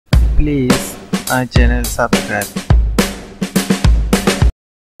Please my channel subscribe.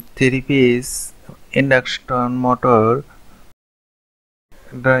 3-piece induction motor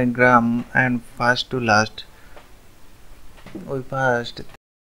diagram and first to last. We first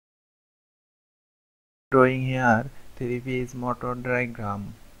drawing here 3-piece motor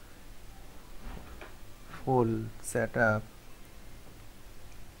diagram, full setup.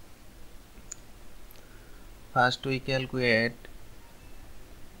 First we calculate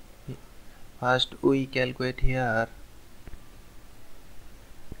here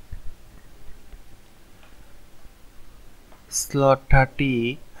slot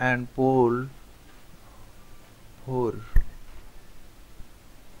 30 and pole 4.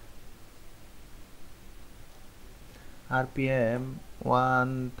 RPM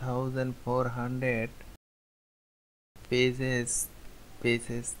 1400, paces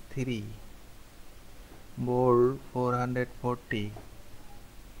 3, board 440,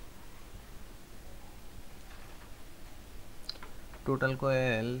 total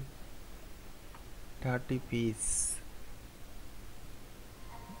coil 30 piece.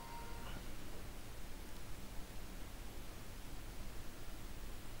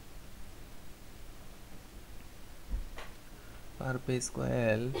 Per piece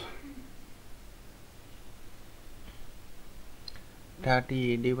coil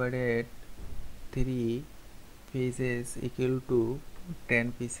 30 divided 3 pieces equal to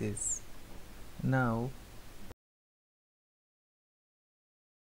 10 pieces. Now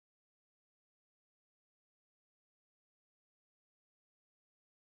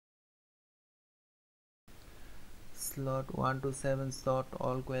slot 1 to 7 slot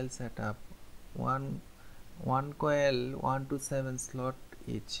all coil setup. One coil 1 to 7 slot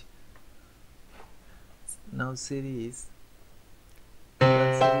each. Now series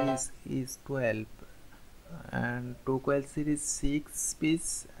is 12 and 2 coil series 6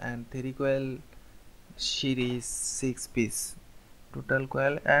 piece and 3 coil series 6 piece. Total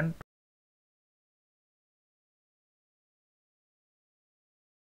coil and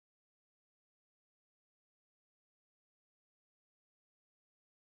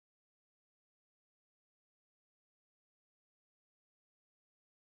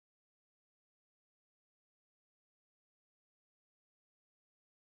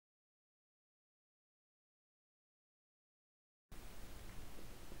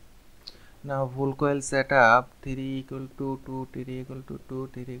now full coil setup 3 equal to 2, 3 equal to 2,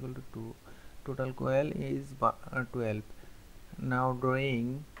 3 equal to 2. Total coil is 12. Now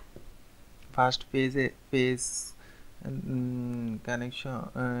drawing first phase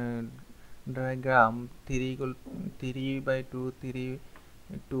connection diagram 3 equal 3 by 2, 3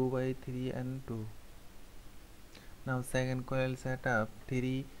 2 by 3 and 2. Now second coil setup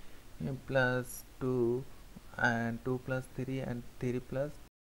 3 plus 2 and 2 plus 3 and 3 plus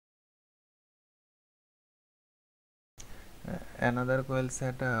another coil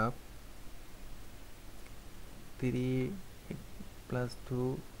setup 3 plus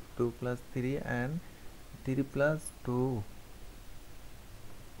 2, 2 plus 3 and 3 plus 2.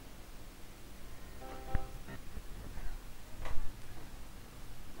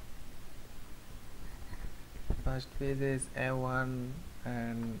 First phase is A1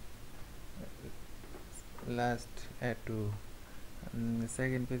 and last A2.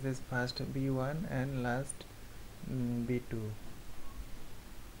 Second phase is first B1 and last B2.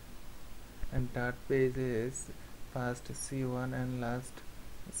 And third phase is first C1 and last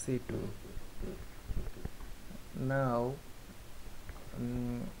C2. Now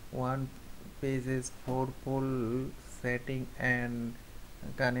one phase is 4 pole setting and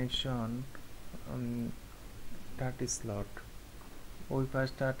connection 30 slot. We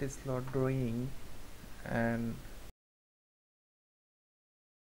first 30 slot drawing and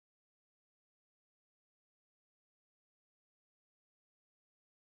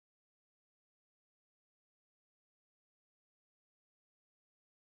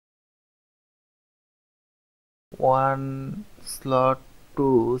one slot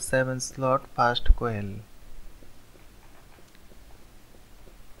to 7 slot fast coil.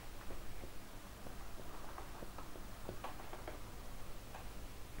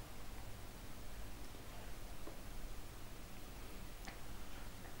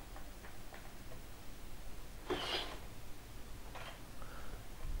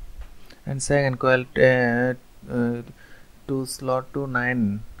 And second coil 2 slot to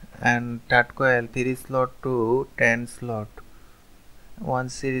 9 and third coil 3 slot to 10 slot. One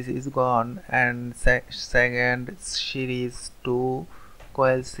series is gone and second series 2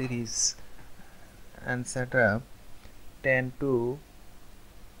 coil series and setup 10 to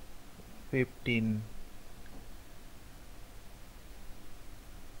 15.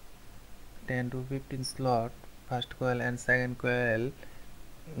 10 to 15 slot first coil and second coil,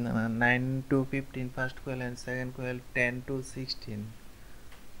 9 to 15 first coil and second coil, 10 to 16.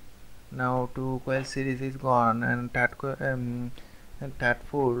 Now two coil series is gone and third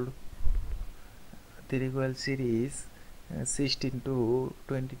fold three coil series, 16 to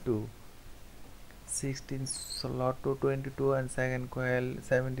 22, 16 slot to 22 and second coil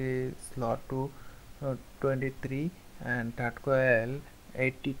 70 slot to 23 and third coil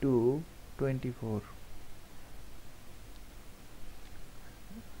 80 to 24.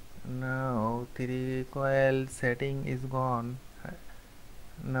 Now three coil setting is gone.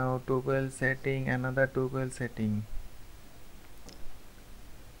 Now two coil setting, another two coil setting,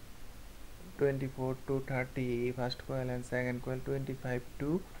 24 to 30 first coil and second coil, 25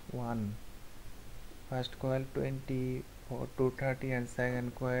 to 1 first coil, 24 to 30 and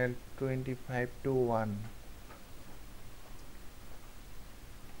second coil, 25 to 1.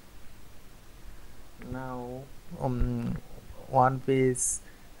 Now one piece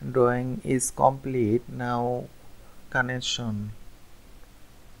drawing is complete. Now connection.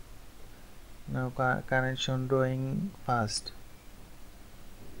 Now connection drawing first.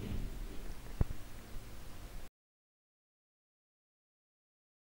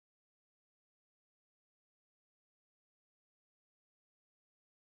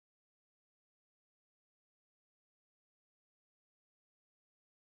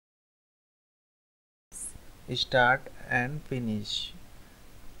 Start and finish.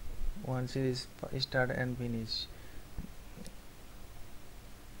 One series start and finish.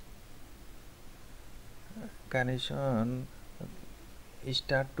 Connection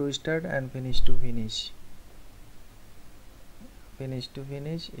start to start and finish to finish. Finish to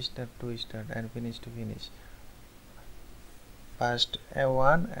finish, start to start and finish to finish. First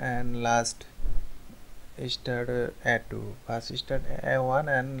A1 and last start A2. First start A1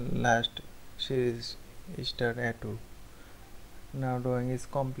 and last series start A2. Now drawing is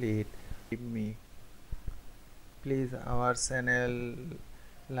complete. Give me. Please our channel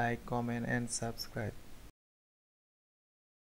like, comment and subscribe.